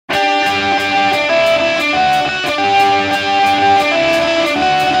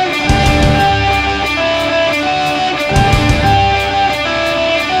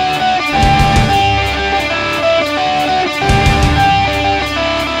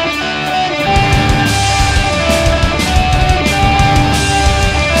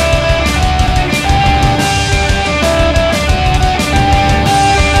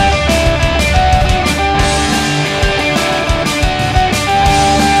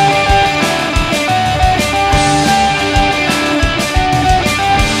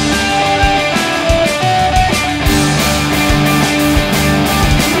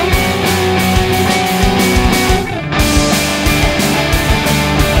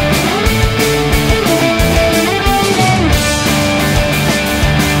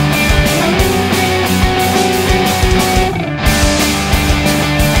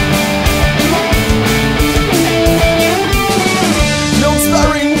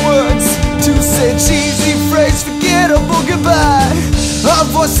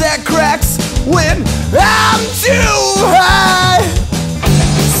when I'm too high.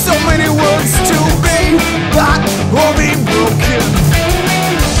 So many words to be bought or be broken.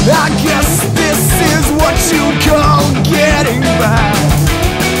 I guess this is what you call getting by.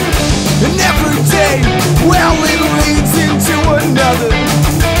 And every day, well, it leads into another.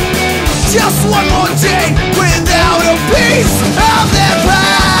 Just one more day without a piece of that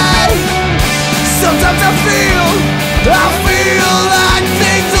pie. Sometimes I feel like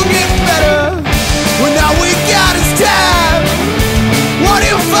things will get better when all we got is time. What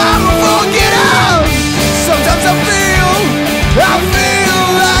if I'm a forget out? Sometimes I feel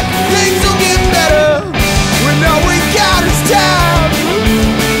like things will get better when all we got is time.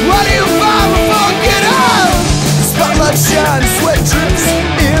 What if I'm a forget out? The spotlight shines, sweat drips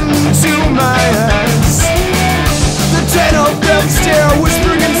into my eyes. The ten of them stare,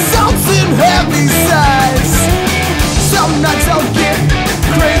 whispering insults in heavy sighs. Some nights I'll get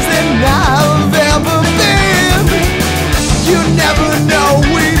crazier than I've ever been. You never know,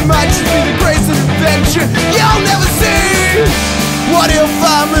 we might just be the greatest adventure you'll never see. What if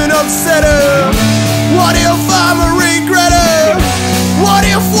I'm an upsetter? What if I'm a regretter? What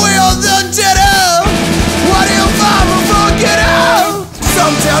if we're